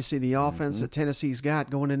obviously the offense that Tennessee's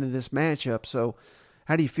got going into this matchup. So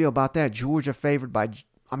how do you feel about that? Georgia favored by,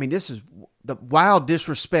 this is the wild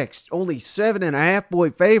disrespect. Only 7.5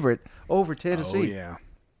 point favorite over Tennessee. Oh, yeah.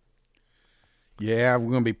 Yeah, we're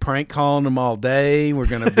going to be prank calling them all day. We're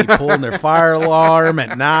going to be pulling their fire alarm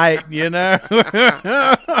at night, you know.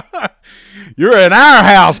 You're in our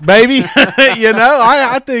house, baby. You know,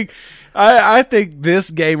 I think this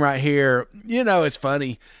game right here, you know, it's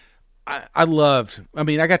funny. I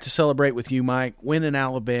got to celebrate with you, Mike. Winning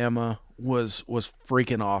Alabama was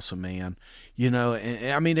freaking awesome, man. You know,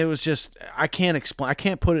 and it was just, I can't explain. I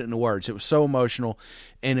can't put it into words. It was so emotional,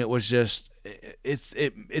 and it was just,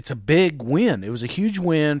 it's a big win. It was a huge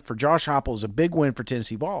win for Josh Heupel. It was a big win for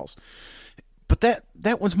Tennessee Vols. But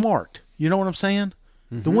that one's marked. You know what I'm saying?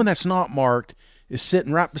 Mm-hmm. The one that's not marked is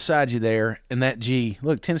sitting right beside you there, and that G.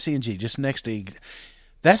 Look, Tennessee and G, just next to you.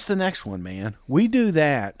 That's the next one, man. We do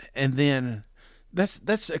that, and then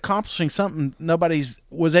that's accomplishing something nobody's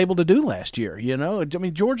was able to do last year. You know,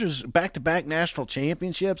 Georgia's back-to-back national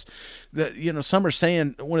championships. Some are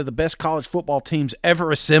saying one of the best college football teams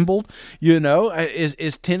ever assembled. You know,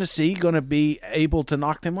 is Tennessee going to be able to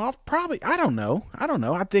knock them off? Probably. I don't know.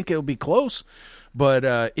 I think it'll be close,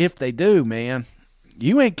 but if they do, man,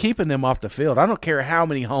 you ain't keeping them off the field. I don't care how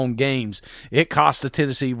many home games it costs the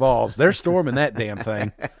Tennessee Vols. They're storming that damn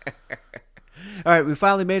thing. All right, we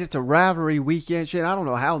finally made it to rivalry weekend. Shane, I don't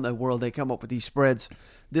know how in the world they come up with these spreads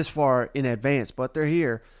this far in advance, but they're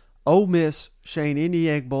here. Ole Miss, Shane, in the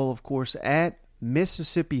Egg Bowl, of course, at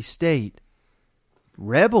Mississippi State.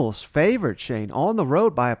 Rebels favored, Shane, on the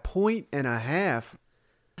road by 1.5.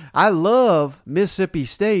 I love Mississippi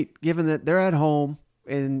State, given that they're at home,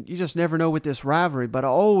 and you just never know with this rivalry, but I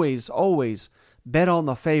always bet on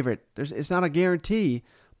the favorite. It's not a guarantee,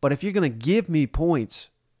 but if you're going to give me points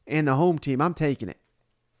and the home team, I'm taking it.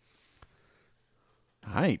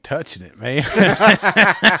 I ain't touching it, man.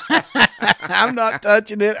 I'm not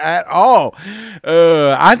touching it at all.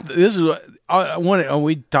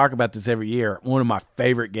 We talk about this every year. One of my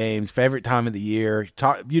favorite games, favorite time of the year.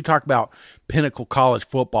 You talk about pinnacle college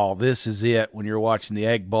football. This is it when you're watching the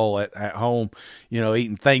Egg Bowl at home, you know,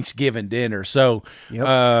 eating Thanksgiving dinner. So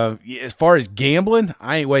as far as gambling,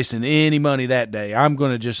 I ain't wasting any money that day. I'm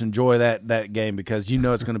going to just enjoy that game because you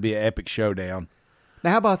know it's going to be an epic showdown.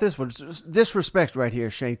 Now, how about this one? Disrespect right here,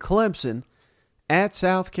 Shane. Clemson at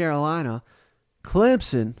South Carolina.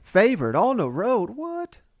 Clemson favored on the road.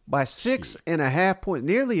 What? By 6.5 points.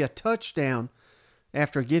 Nearly a touchdown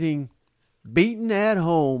after getting beaten at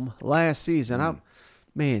home last season. I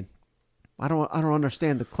don't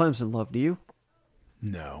understand the Clemson love. Do you?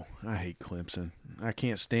 No, I hate Clemson. I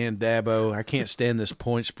can't stand Dabo. I can't stand this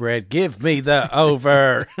point spread. Give me the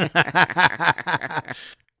over.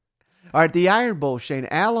 All right, the Iron Bowl, Shane.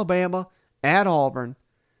 Alabama at Auburn.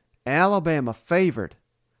 Alabama favored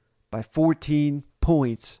by 14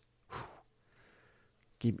 points.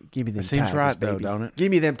 Give me them. It seems Tigers, right, baby. though, don't it?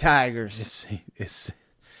 Give me them Tigers.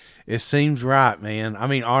 It seems right, man. I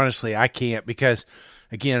mean, honestly, I can't because,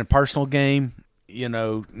 again, a personal game. You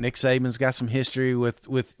know, Nick Saban's got some history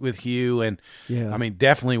with Hugh, and I mean,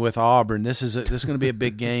 definitely with Auburn. This is going to be a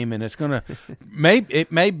big game, and it's going to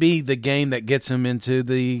it may be the game that gets him into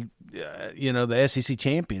the the SEC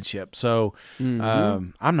championship. So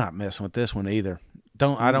I'm not messing with this one either.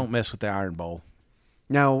 I don't mess with the Iron Bowl.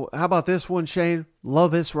 Now, how about this one, Shane?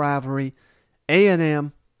 Love this rivalry.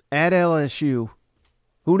 A&M at LSU.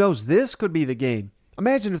 Who knows? This could be the game.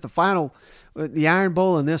 Imagine if the Iron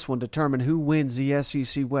Bowl and this one determine who wins the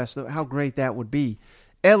SEC West. How great that would be.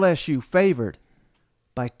 LSU favored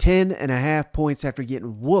by 10.5 points after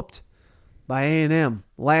getting whooped by A&M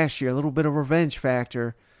last year. A little bit of revenge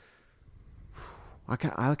factor. I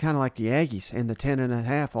kind of like the Aggies and the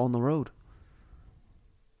 10.5 on the road.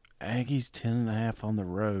 Aggies 10.5 on the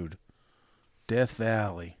road. Death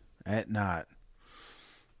Valley at night.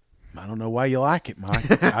 I don't know why you like it,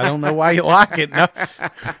 Mike. I don't know why you like it. No,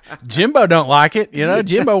 Jimbo don't like it. You know,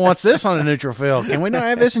 Jimbo wants this on a neutral field. Can we not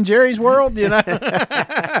have this in Jerry's world? You know, that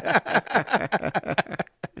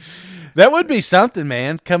would be something,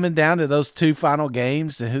 man. Coming down to those two final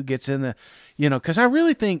games, to who gets in the, because I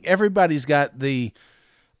really think everybody's got the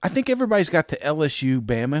LSU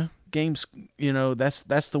Bama games.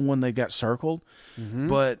 That's the one they got circled. Mm-hmm.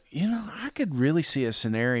 But I could really see a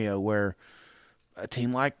scenario where a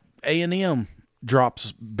team like A&M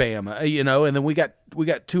drops Bama, and then we got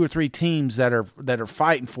 2 or 3 teams that are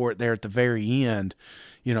fighting for it there at the very end.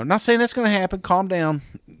 Not saying that's going to happen. Calm down,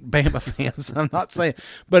 Bama fans. I'm not saying,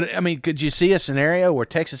 but I mean, could you see a scenario where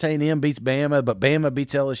Texas A&M beats Bama, but Bama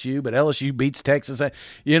beats LSU, but LSU beats Texas? Right,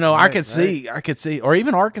 I could see, or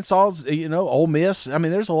even Arkansas. Ole Miss. I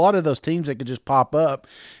mean, there's a lot of those teams that could just pop up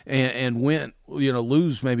and win.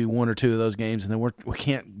 Lose maybe 1 or 2 of those games, and then we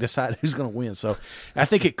can't decide who's going to win. So I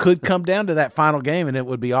think it could come down to that final game, and it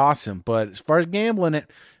would be awesome. But as far as gambling it,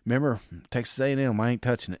 remember, Texas A&M, I ain't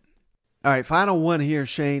touching it. All right, final one here,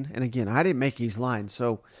 Shane. And again, I didn't make these lines,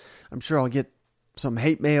 so I'm sure I'll get some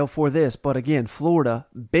hate mail for this. But again, Florida,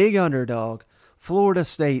 big underdog. Florida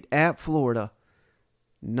State at Florida.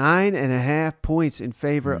 9.5 points in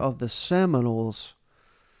favor of the Seminoles.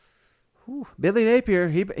 Whew. Billy Napier,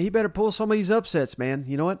 he better pull some of these upsets, man.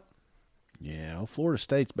 You know what? Yeah, well, Florida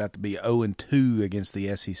State's about to be 0-2 against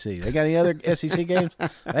the SEC. They got any other SEC games?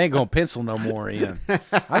 They ain't going to pencil no more in.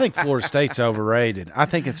 I think Florida State's overrated. I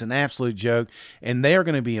think it's an absolute joke, and they are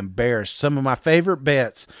going to be embarrassed. Some of my favorite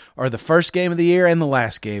bets are the first game of the year and the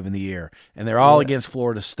last game of the year, and they're all against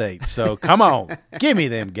Florida State. So come on, give me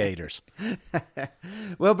them Gators.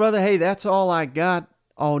 Well, brother, hey, that's all I got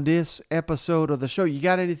on this episode of the show. You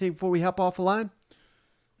got anything before we hop off the line?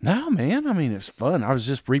 No, man. I mean, it's fun. I was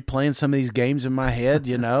just replaying some of these games in my head.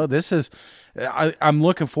 This is, I'm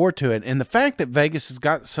looking forward to it. And the fact that Vegas has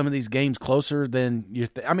got some of these games closer than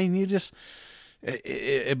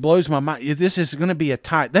it blows my mind. This is going to be a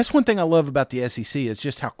tight. That's one thing I love about the SEC is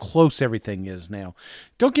just how close everything is now.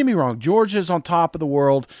 Don't get me wrong. Georgia's on top of the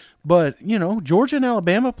world. But, Georgia and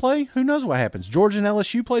Alabama play. Who knows what happens? Georgia and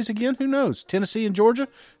LSU plays again. Who knows? Tennessee and Georgia,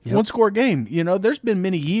 one-score game. There's been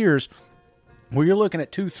many years where you're looking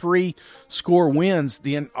at 2-3 score wins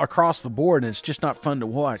across the board, and it's just not fun to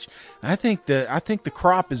watch. I think the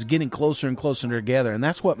crop is getting closer and closer together, and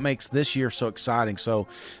that's what makes this year so exciting. So,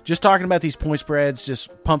 just talking about these point spreads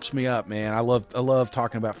just pumps me up, man. I love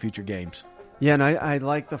talking about future games. Yeah, and I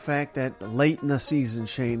like the fact that late in the season,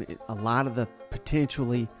 Shane, a lot of the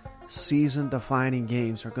potentially season-defining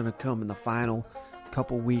games are going to come in the final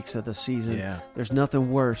couple weeks of the season. Yeah. There's nothing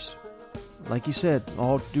worse. Like you said,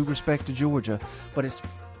 all due respect to Georgia, but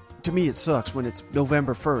to me it sucks when it's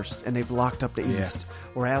November 1st and they've locked up the East,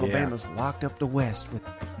 or Alabama's locked up the West with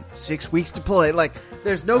 6 weeks to play. Like,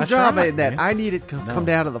 there's no drama in that. Man. I need it to come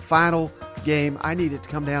down to the final game. I need it to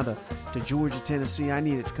come down to Georgia, Tennessee. I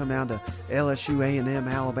need it to come down to LSU, A&M,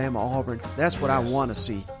 Alabama, Auburn. That's what I want to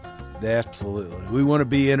see. Absolutely. We want to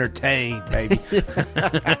be entertained, baby.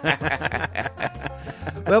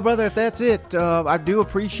 Well, brother, if that's it, I do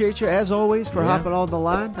appreciate you, as always, for hopping on the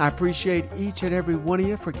line. I appreciate each and every one of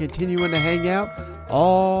you for continuing to hang out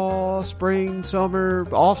all spring, summer,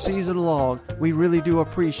 off-season long. We really do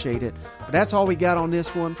appreciate it. But that's all we got on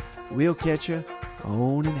this one. We'll catch you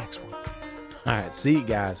on the next one. All right, see you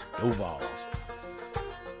guys. Go Vols.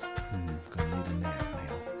 Gonna need a nap now.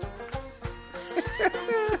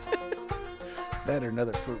 That or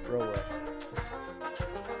another fruit roll-up.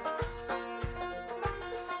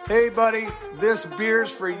 Hey, buddy, this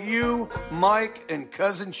beer's for you, Mike, and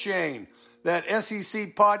Cousin Shane. That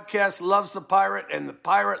SEC podcast loves the Pirate, and the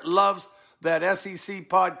Pirate loves that SEC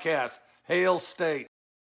podcast. Hail State.